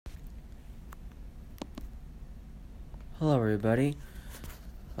Hello, everybody.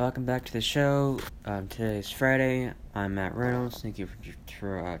 Welcome back to the show. Today's Friday. I'm Matt Reynolds. Thank you for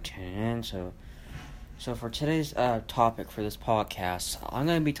tuning in. So for today's topic for this podcast, I'm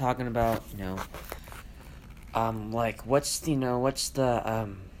going to be talking about what's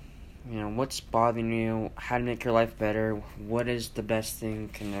bothering you, how to make your life better, what is the best thing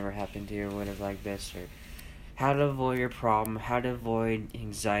can never happen to you, or whatever like this, or how to avoid your problem, how to avoid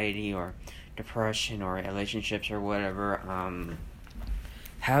anxiety or depression or relationships or whatever.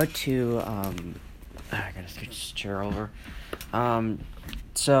 How to I gotta switch this chair over.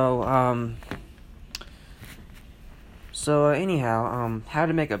 Anyhow, how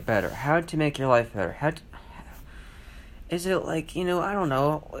to make it better? How to make your life better? Is it like I don't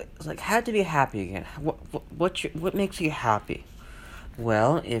know? It's like how to be happy again. What makes you happy?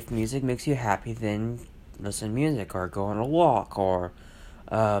 Well, if music makes you happy, then listen to music or go on a walk or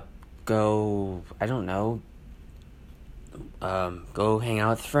go go hang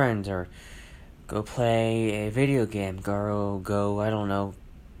out with friends or go play a video game. Go I don't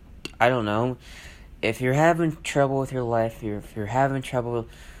know. If you're having trouble with your life, if you're having trouble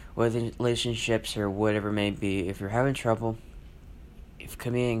with relationships or whatever it may be, if you're having trouble, if it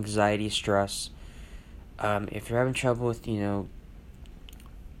could be anxiety, stress, if you're having trouble with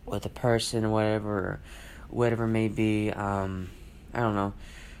with a person or whatever it may be, I don't know.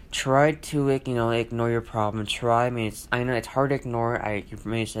 Try to ignore your problem. I know it's hard to ignore. You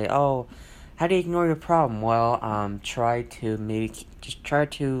may say, "Oh, how do you ignore your problem?" Well, try to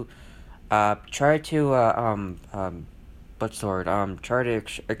what's the word? Try to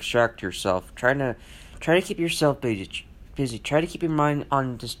extract yourself. Try to keep yourself busy. Try to keep your mind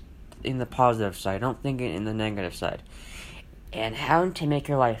on just in the positive side. Don't think it in the negative side. And how to make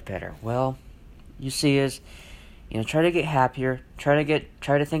your life better? Well, you see is. Try to get happier. Try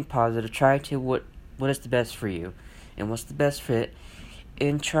to think positive. Try to what is the best for you, and what's the best fit,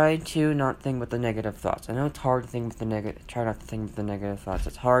 and try to not think with the negative thoughts. I know it's hard to think with the negative. Try not to think with the negative thoughts.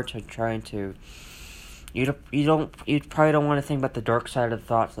 It's hard to try to. You probably don't want to think about the dark side of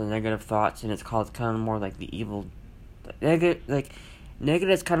thoughts, the negative thoughts, and it's kind of more like the evil, negative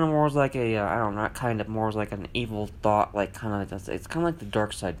is kind of more like a more like an evil thought, it's kind of like the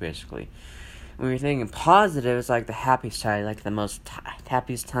dark side basically. When you're thinking positive, it's like the happy side, like the most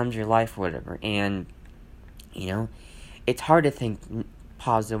happiest times of your life, or whatever. And, it's hard to think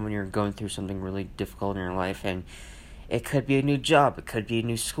positive when you're going through something really difficult in your life. And it could be a new job, it could be a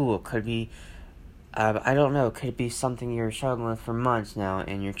new school, it could be, I don't know, it could be something you're struggling with for months now,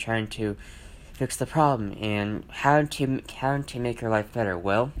 and you're trying to fix the problem. And how to make your life better?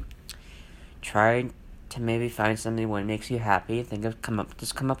 Well, try to maybe find something what makes you happy. Come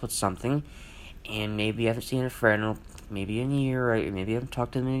up with something. And maybe you haven't seen a friend in maybe a year, or maybe you haven't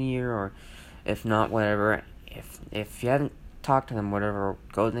talked to them in a year, or if not, whatever. If you haven't talked to them, whatever,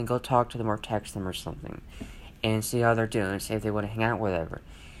 go talk to them or text them or something, and see how they're doing. See if they want to hang out, whatever.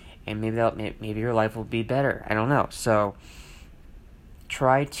 And maybe your life will be better. I don't know. So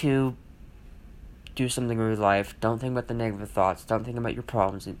try to do something with your life. Don't think about the negative thoughts. Don't think about your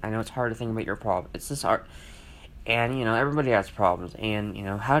problems. I know it's hard to think about your problems. It's just hard. And, everybody has problems. And,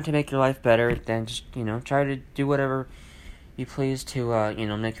 how to make your life better, then just, try to do whatever you please to,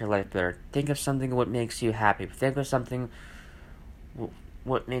 make your life better. Think of something what makes you happy. Think of something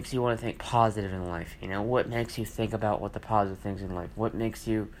what makes you want to think positive in life. What makes you think about what the positive things in life. What makes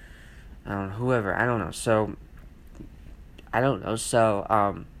you, whoever. I don't know. So,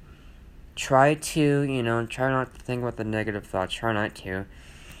 try to, try not to think about the negative thoughts. Try not to.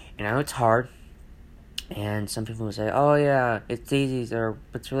 It's hard. And some people will say, "Oh yeah, it's easy," or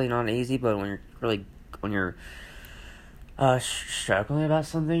it's really not easy. But when you're struggling about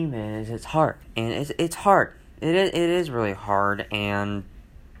something, then it's hard, and it's hard. It is really hard, and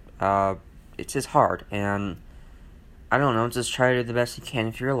it's just hard. And I don't know. Just try to do the best you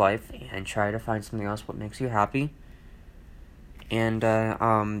can for your life, and try to find something else what makes you happy. And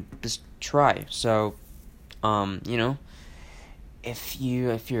just try. So, If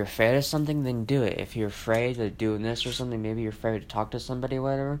you're afraid of something, then do it. If you're afraid of doing this or something, maybe you're afraid to talk to somebody or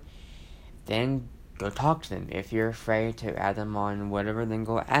whatever, then go talk to them. If you're afraid to add them on whatever, then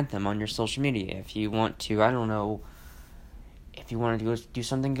go add them on your social media. If you want to, if you want to go do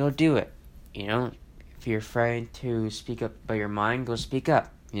something, go do it. If you're afraid to speak up about your mind, go speak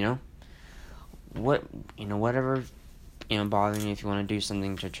up. Whatever bothering you. If you want to do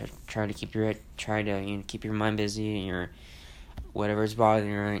something to try to keep keep your mind busy and your whatever's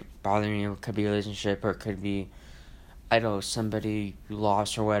bothering you, it could be a relationship, or it could be, somebody you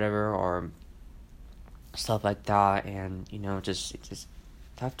lost or whatever, or stuff like that. And, just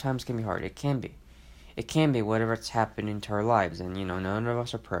tough times can be hard. It can be. It can be whatever's happening to our lives, and none of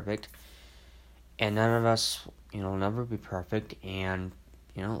us are perfect, and none of us never be perfect, and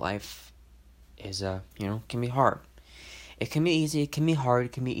life is can be hard. It can be easy, it can be hard,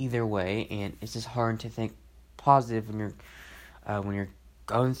 it can be either way, and it's just hard to think positive when you're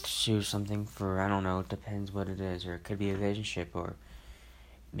going through something for, I don't know, it depends what it is, or it could be a relationship, or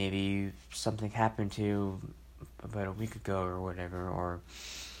maybe something happened to you about a week ago or whatever, or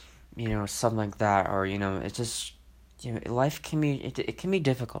something like that, or it's just life can be it can be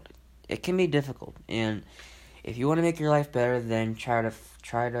difficult. It can be difficult, and if you want to make your life better, then try to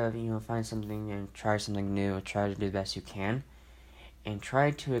find something and try something new, and try to do the best you can, and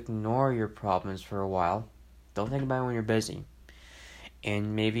try to ignore your problems for a while. Don't think about it when you're busy,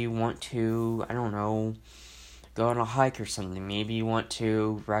 and maybe you want to, I don't know, go on a hike or something. Maybe you want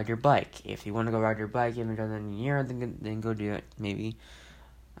to ride your bike. If you want to go ride your bike, you haven't done that in a year, then go do it. Maybe,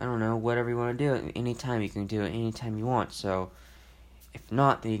 I don't know, whatever you want to do. Anytime you can do it, anytime you want. So, if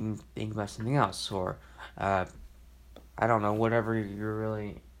not, then you can think about something else, or I don't know, whatever you're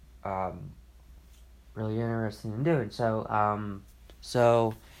really interested in doing.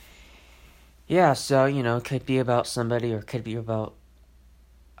 So yeah, so it could be about somebody, or it could be about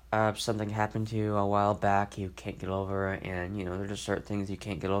something happened to you a while back you can't get over, and there's just certain things you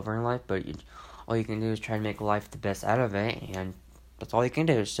can't get over in life, but all you can do is try to make life the best out of it, and that's all you can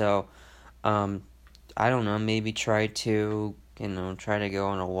do. So I don't know, maybe try to try to go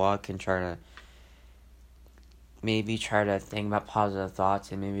on a walk, and try to think about positive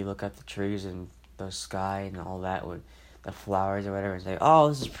thoughts, and maybe look at the trees and the sky and all that with the flowers or whatever, and say, oh,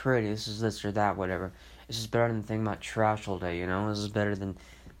 this is pretty, this is this or that, whatever. This is better than thinking about trash all day, this is better than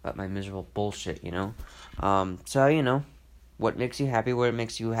about my miserable bullshit, So, what makes you happy, what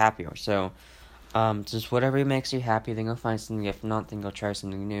makes you happier. So, just whatever makes you happy, then go find something. If not, then go try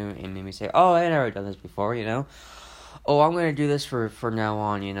something new, and maybe say, oh, I never done this before, Oh, I'm gonna do this for now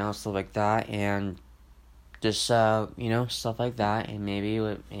on, stuff like that, and just, stuff like that, and maybe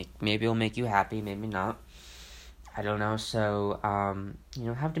it'll make you happy, maybe not. I don't know. So, how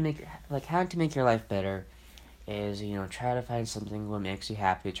to make your life better is, try to find something what makes you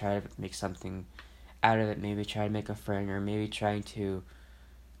happy. Try to make something out of it. Maybe try to make a friend, or maybe talk to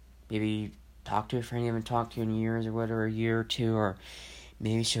a friend you haven't talked to in years or whatever, a year or two, or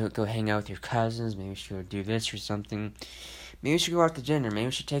maybe you should go hang out with your cousins. Maybe you should do this or something. Maybe you should go out to dinner. Maybe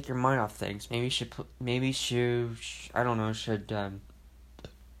you should take your mind off things. Maybe you should, I don't know, excuse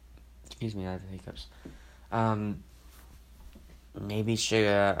me, I have hiccups. Maybe you should,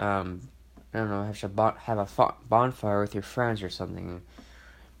 I don't know, have a bonfire with your friends or something.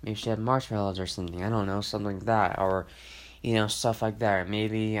 Maybe you should have marshmallows or something. I don't know, something like that. Or, stuff like that.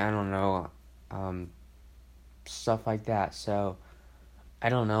 Maybe, I don't know, stuff like that. So, I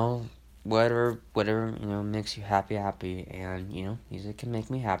don't know, whatever, makes you happy, and, music can make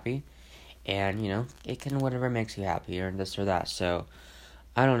me happy, and, it can whatever makes you happy, or this or that. So,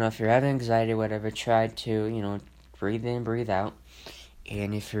 I don't know, if you're having anxiety or whatever, try to, breathe in, breathe out,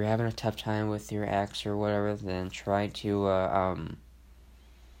 and if you're having a tough time with your ex or whatever, then try to, well,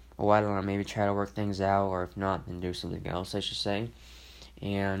 I don't know, maybe try to work things out, or if not, then do something else, I should say,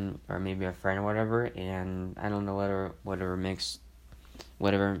 or maybe a friend or whatever, and I don't know, whatever makes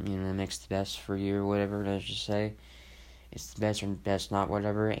the best for you, or whatever, let's just say, it's the best or best not,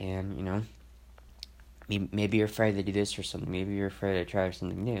 whatever, and, maybe you're afraid to do this or something, maybe you're afraid to try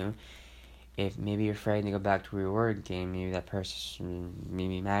something new, if maybe you're afraid to go back to where you were again, maybe that person's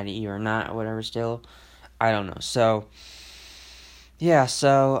maybe mad at you or not, or whatever still, I don't know, so, yeah,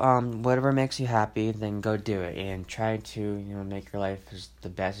 so, whatever makes you happy, then go do it, and try to, make your life as the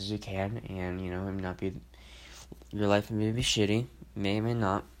best as you can, and, not be, your life may be shitty, may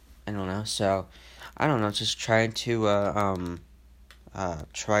not, I don't know, so, I don't know, just try to,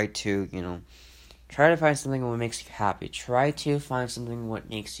 try to find something what makes you happy, try to find something what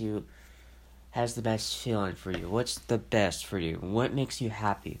has the best feeling for you, what's the best for you, what makes you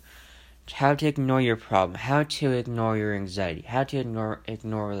happy, how to ignore your problem, how to ignore your anxiety, how to ignore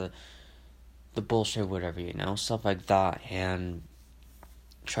the bullshit, whatever, stuff like that, and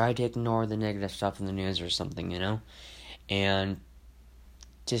try to ignore the negative stuff in the news or something, and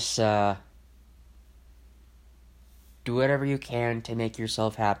just, do whatever you can to make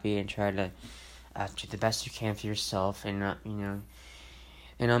yourself happy, and try to, do the best you can for yourself, and, and,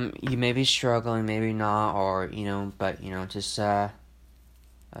 you may be struggling, maybe not, or, but,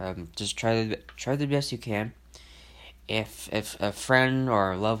 just try the best you can. If a friend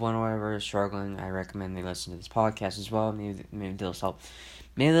or a loved one or whatever is struggling, I recommend they listen to this podcast as well. Maybe this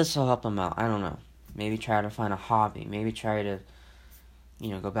will help them out. I don't know. Maybe try to find a hobby. Maybe try to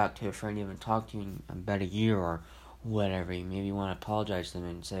go back to a friend you haven't talked to in about a year or whatever. You maybe want to apologize to them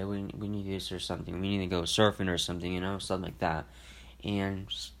and say, we need this or something. We need to go surfing or something, something like that. And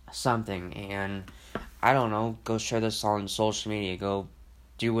something. And I don't know, go share this on social media. Go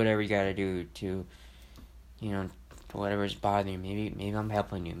do whatever you gotta do to, whatever's bothering you. Maybe I'm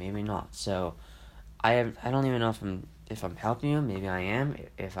helping you, maybe not. So I don't even know if I'm helping you. Maybe I am.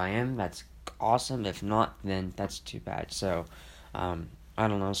 If I am, that's awesome. If not, then that's too bad. So I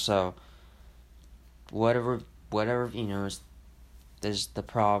don't know. So whatever is the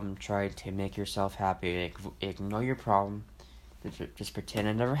problem. Try to make yourself happy. Ignore your problem. Just pretend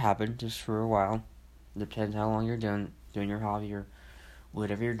it never happened. Just for a while. Depends how long you're doing your hobby or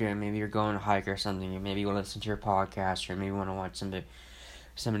whatever you're doing. Maybe you're going on a hike or something. Maybe you want to listen to your podcast, or maybe you want to watch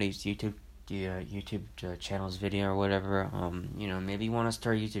somebody's YouTube channel's video or whatever. Maybe you want to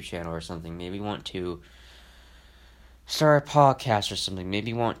start a YouTube channel or something. Maybe you want to start a podcast or something. Maybe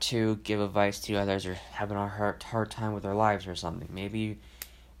you want to give advice to others or having a hard time with their lives or something. Maybe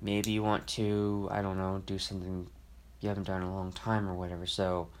you want to, I don't know, do something you haven't done in a long time or whatever.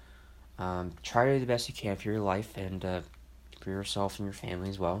 So try to do the best you can for your life and for yourself and your family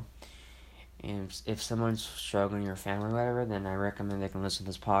as well. And if someone's struggling in your family or whatever, then I recommend they can listen to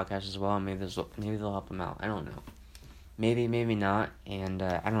this podcast as well. Maybe they'll help them out. I don't know. Maybe not. And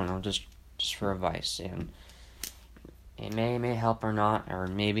I don't know. Just for advice. And it may help or not, or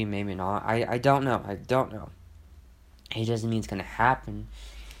maybe not. I don't know. It doesn't mean it's gonna happen.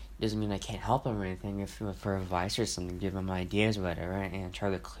 It doesn't mean I can't help them or anything. If for advice or something, give them ideas or whatever, and try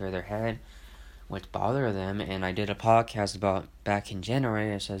to clear their head, what's bothering them. And I did a podcast about back in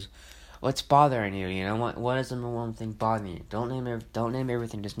January. It says, what's bothering you? What is the number one thing bothering you? Don't name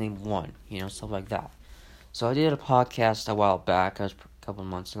everything. Just name one. Stuff like that. So I did a podcast a while back. It was a couple of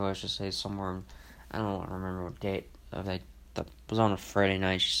months ago. I should say somewhere. I don't remember what date. That was on a Friday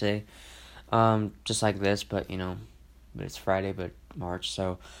night. I should say, just like this, but but it's Friday, but March.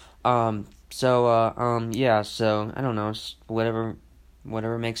 So, yeah. So I don't know. It's whatever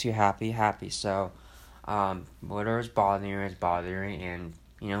makes you happy. So, whatever's bothering you is bothering, and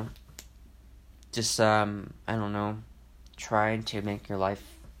just I don't know, trying to make your life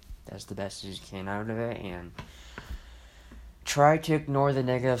as the best as you can out of it, and try to ignore the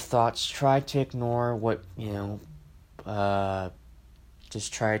negative thoughts. Try to ignore what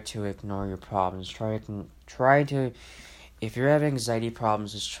just try to ignore your problems. Try to if you're having anxiety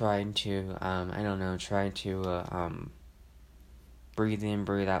problems, just trying to breathe in,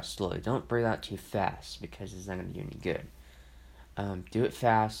 breathe out slowly. Don't breathe out too fast because it's not gonna do you any good. Do it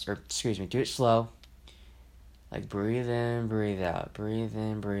fast, do it slow. Like breathe in, breathe out, breathe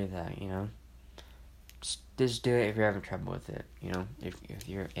in, breathe out. Just do it if you're having trouble with it.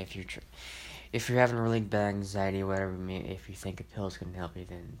 If you're having really bad anxiety, whatever, if you think a pill's gonna help you,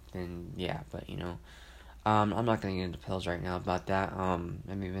 then yeah. But I'm not gonna get into pills right now about that.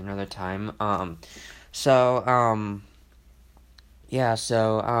 Maybe another time. Yeah.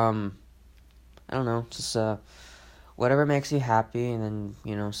 So I don't know. Just whatever makes you happy, and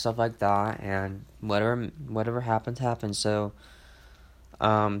then stuff like that, and whatever happens. So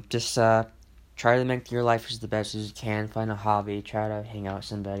just try to make your life as the best as you can. Find a hobby. Try to hang out with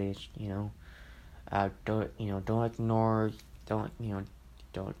somebody. Don't ignore.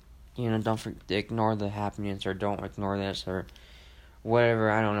 Ignore the happiness, or don't ignore this, or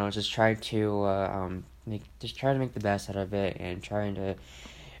whatever. I don't know. Just try to make the best out of it, and trying to.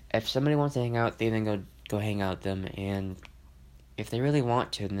 If somebody wants to hang out with you, then go hang out with them, and if they really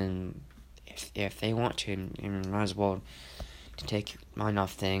want to, then if they want to, you might as well to take your mind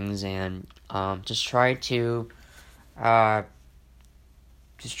off things, and just try to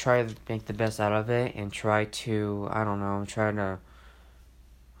make the best out of it, and try to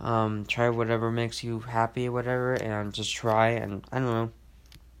try whatever makes you happy, whatever, and just try, and I don't know,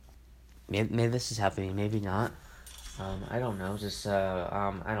 maybe this is happening, maybe not. I don't know, just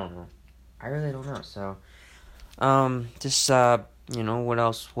I don't know. I really don't know. So just what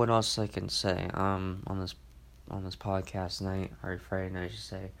else I can say on this podcast night, or Friday night I should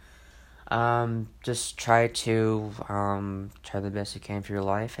say. Just try to try the best you can for your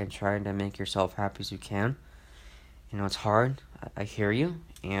life, and try to make yourself happy as you can. It's hard. I hear you,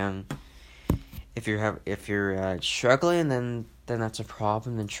 and if you're struggling, then that's a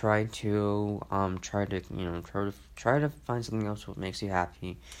problem. Then try to find something else what makes you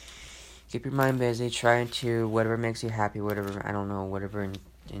happy. Keep your mind busy. Try to whatever makes you happy. Whatever, I don't know. Whatever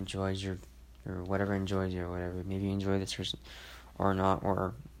enjoys your, or whatever enjoys you, or whatever. Maybe you enjoy this or not,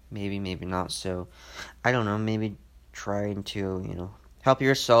 or maybe not. So I don't know. Maybe trying to help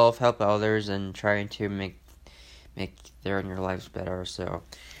yourself, help others, and trying to make their your lives better. So,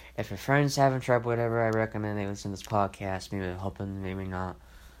 if your friends having trouble, whatever, I recommend they listen to this podcast. Maybe help them, maybe not.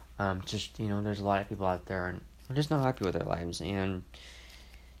 Just there's a lot of people out there and they're just not happy with their lives, and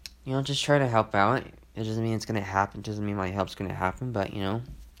just try to help out. It doesn't mean it's gonna happen. It doesn't mean my help's gonna happen, but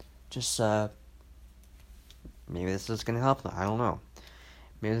just maybe this is gonna help them. I don't know.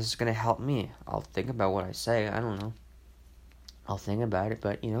 Maybe this is gonna help me. I'll think about what I say. I don't know. I'll think about it,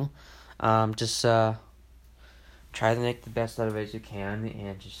 but just try to make the best out of it as you can,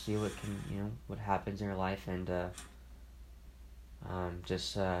 and just see what happens in your life, and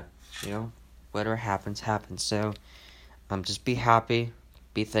just whatever happens. So just be happy,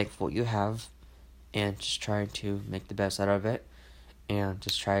 be thankful what you have, and just try to make the best out of it, and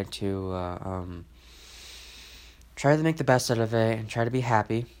just try to make the best out of it, and try to be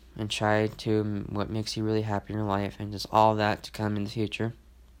happy, and try to what makes you really happy in your life, and just all that to come in the future.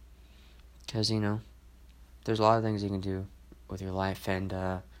 Because there's a lot of things you can do with your life, and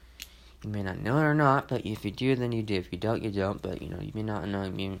you may not know it or not, but if you do, then you do. If you don't, you don't. But you may not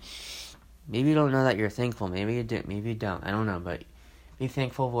know. Maybe you don't know that you're thankful. Maybe you do. Maybe you don't. I don't know. But be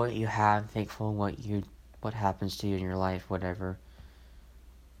thankful for what you have. Thankful what happens to you in your life, whatever.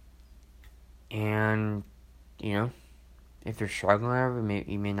 And if you're struggling, whatever,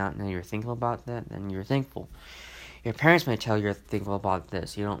 you may not know you're thankful about that. Then you're thankful. Your parents may tell you're thankful about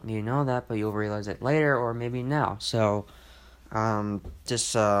this. You don't need to know that, but you'll realize it later, or maybe now. So,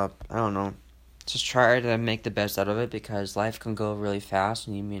 just I don't know. Just try to make the best out of it, because life can go really fast,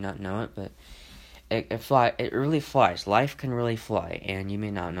 and you may not know it, but it really flies. Life can really fly, and you may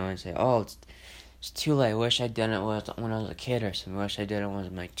not know it and say, "Oh, it's too late. I wish I'd done it when I was a kid, or something. I wish I did it when I was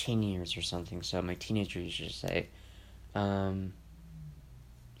in my teen years or something." So my teenager used to say,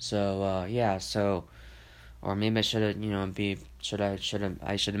 or maybe I should have,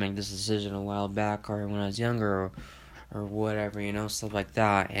 I should have made this decision a while back, or when I was younger, or whatever, stuff like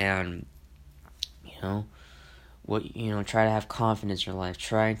that. And try to have confidence in your life.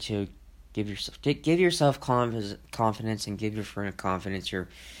 Try to give yourself confidence, and give your friend confidence, your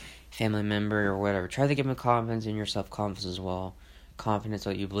family member or whatever. Try to give them confidence, and yourself confidence as well. Confidence,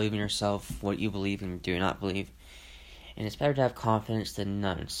 what you believe in yourself, what you believe and do not believe. And it's better to have confidence than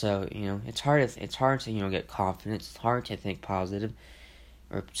none. So it's hard to get confidence. It's hard to think positive,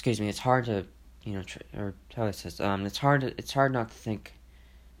 or excuse me, it's hard to or how it says it's hard not to think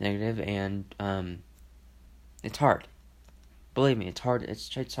negative, and it's hard. Believe me, it's hard.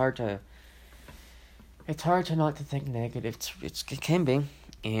 It's hard to not to think negative. It can be,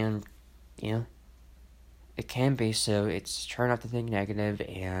 and it can be. So it's try not to think negative,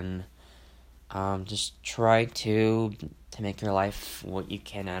 and just try to make your life what you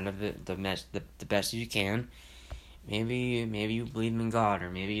can out of it, the best you can. Maybe you believe in God,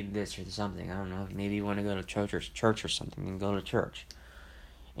 or maybe this or something. I don't know. Maybe you want to go to church or something, and go to church,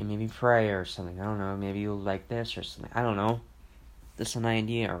 and maybe pray or something. I don't know. Maybe you like this or something. I don't know. This is an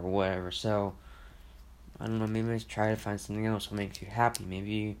idea or whatever. So I don't know. Maybe try to find something else that makes you happy.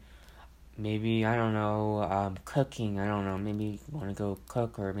 Maybe I don't know, cooking, I don't know, maybe you want to go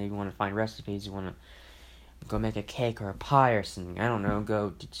cook, or maybe you want to find recipes, you want to go make a cake or a pie or something, I don't know,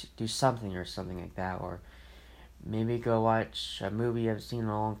 go do something or something like that, or maybe go watch a movie you haven't seen in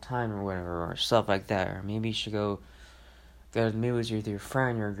a long time or whatever, or stuff like that, or maybe you should go to the movies with your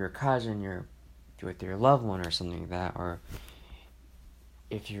friend, or your cousin, with your loved one or something like that, or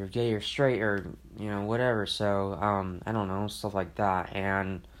if you're gay or straight, or, whatever, so, I don't know, stuff like that,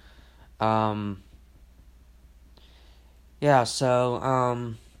 and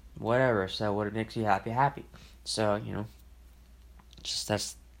whatever. So what makes you happy. So, just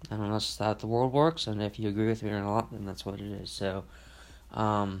that's how the world works, and if you agree with me or not, then that's what it is. So,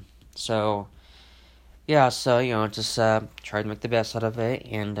 just try to make the best out of it,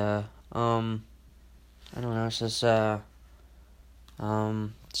 and I don't know, it's just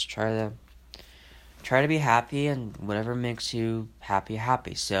try to be happy, and whatever makes you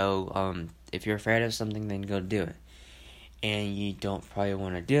happy. So, if you're afraid of something, then go do it. And you don't probably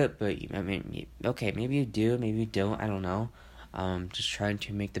want to do it, but okay, maybe you do, maybe you don't, I don't know. Just trying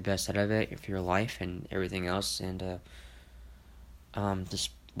to make the best out of it, for your life and everything else, and just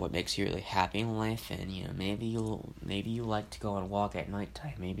what makes you really happy in life. And maybe you like to go on a walk at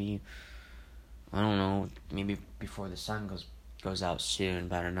nighttime. Maybe I don't know. Maybe before the sun goes out soon,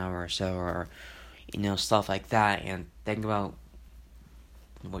 about an hour or so, or stuff like that, and think about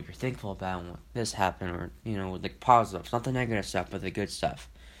what you're thankful about, and what this happened, or the positive, not the negative stuff, but the good stuff,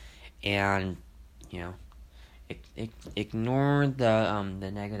 and ignore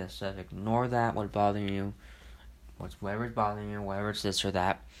the negative stuff. Ignore that, what's bothering you, whatever's bothering you, whether it's this or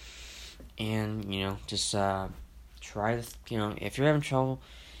that, and just try this. If you're having trouble,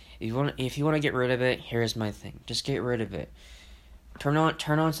 if you want to get rid of it, here's my thing. Just get rid of it. Turn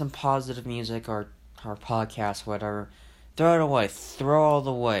on some positive music or podcast, whatever. Throw it away. Throw all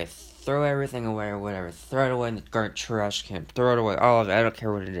the way. Throw everything away or whatever. Throw it away in the trash can. Throw it away. All of it. I don't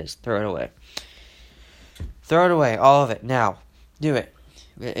care what it is. Throw it away. Throw it away. All of it. Now. Do it.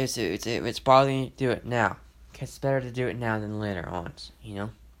 It's bothering you. Do it now. It's better to do it now than later on.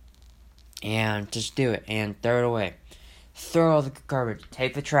 And just do it. And throw it away. Throw all the garbage.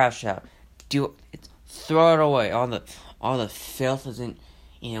 Take the trash out. Throw it away. All the filth isn't,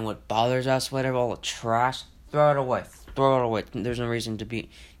 what bothers us, whatever, all the trash. Throw it away. Throw it away. There's no reason to be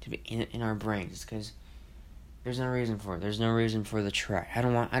in our brains, because there's no reason for it. There's no reason for the trash. I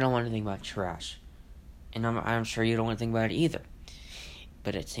don't want to think about trash, and I'm sure you don't want to think about it either.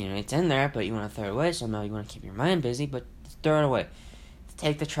 But it's it's in there, but you want to throw it away somehow. You want to keep your mind busy, but throw it away.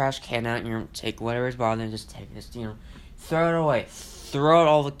 Take the trash can out and take whatever's bothering you. Just take it. Throw it away. Throw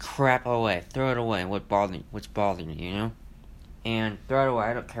all the crap away. Throw it away. What's bothering you, And throw it away.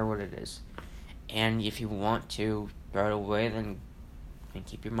 I don't care what it is. And if you want to throw it away, then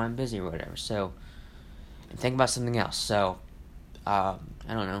keep your mind busy or whatever. So, and think about something else. So, I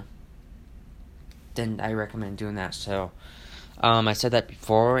don't know. Then I recommend doing that. So, I said that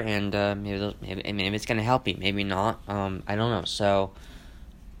before, and maybe it's gonna help you. Maybe not. I don't know. So,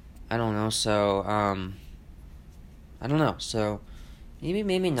 I don't know. So, I don't know. So,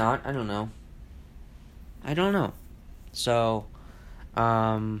 maybe not. I don't know. So,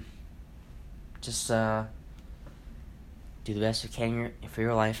 just do the best you can for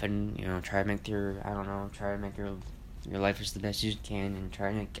your life, and try to make your life as the best you can, and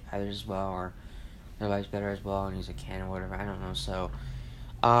try to make others as well, or their lives better as well, and as you can, or whatever. I don't know. So,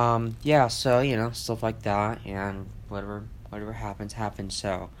 yeah. So stuff like that, and whatever happens.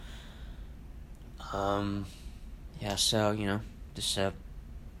 So, yeah. So just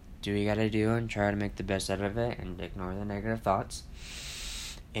do what you gotta do and try to make the best out of it, and ignore the negative thoughts.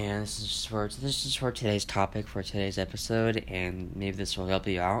 And this is for today's topic, for today's episode, and maybe this will help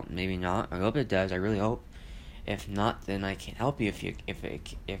you out, maybe not. I hope it does. I really hope. If not, then I can't help you. If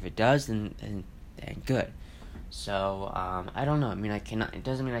it does, then good. So I don't know. I mean, I cannot. It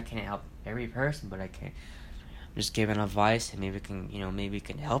doesn't mean I can't help every person, but I can. I'm just giving advice, and maybe it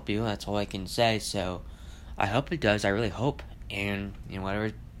can help you. That's all I can say. So I hope it does. I really hope. And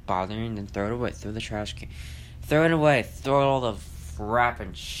whatever's bothering, then throw it away. Throw the trash can. Throw it away. Throw all the crap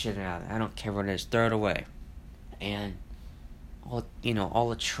and shit out. I don't care what it is. Throw it away. And all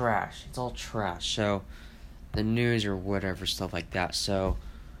the trash. It's all trash. So the news or whatever, stuff like that. So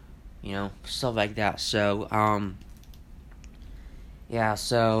stuff like that. So yeah.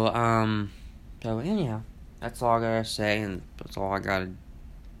 So anyhow, that's all I gotta say, and that's all I gotta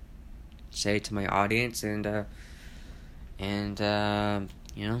say to my audience, and life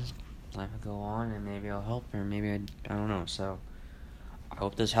will go on, and maybe I'll help, or maybe I don't know. So I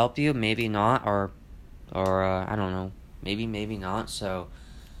hope this helped you. Maybe not, or I don't know. Maybe not. So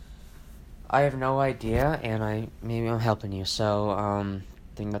I have no idea, and maybe I'm helping you. So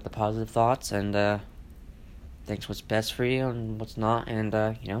think about the positive thoughts, and think what's best for you and what's not, and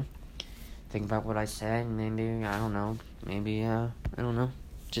think about what I said. And maybe I don't know. Maybe I don't know.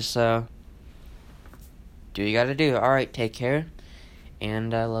 Just do what you gotta do. All right, take care.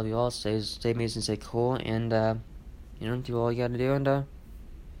 And I love you all. Stay amazing, stay cool, and do all you gotta do, and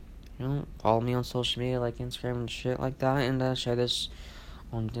follow me on social media like Instagram and shit like that, and share this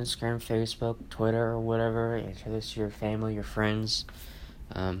on Instagram, Facebook, Twitter, or whatever, and share this to your family, your friends,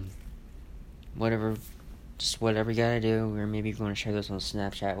 whatever, just whatever you gotta do, or maybe if you want to share this on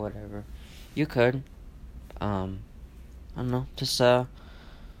Snapchat, whatever, you could. I don't know, just I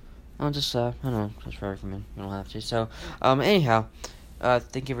don't know, just recommend. You don't have to. So, anyhow.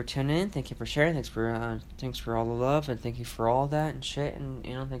 Thank you for tuning in. Thank you for sharing. Thanks for all the love, and thank you for all that and shit. And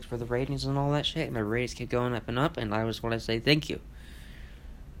thanks for the ratings and all that shit. My ratings keep going up and up, and I just want to say thank you.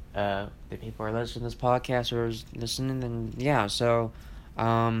 The people are listening to this podcast or listening, and yeah. So,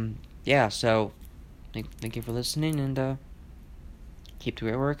 yeah. So, thank you for listening, and keep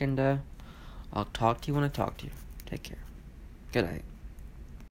doing your work, and I'll talk to you when I talk to you. Take care. Good night.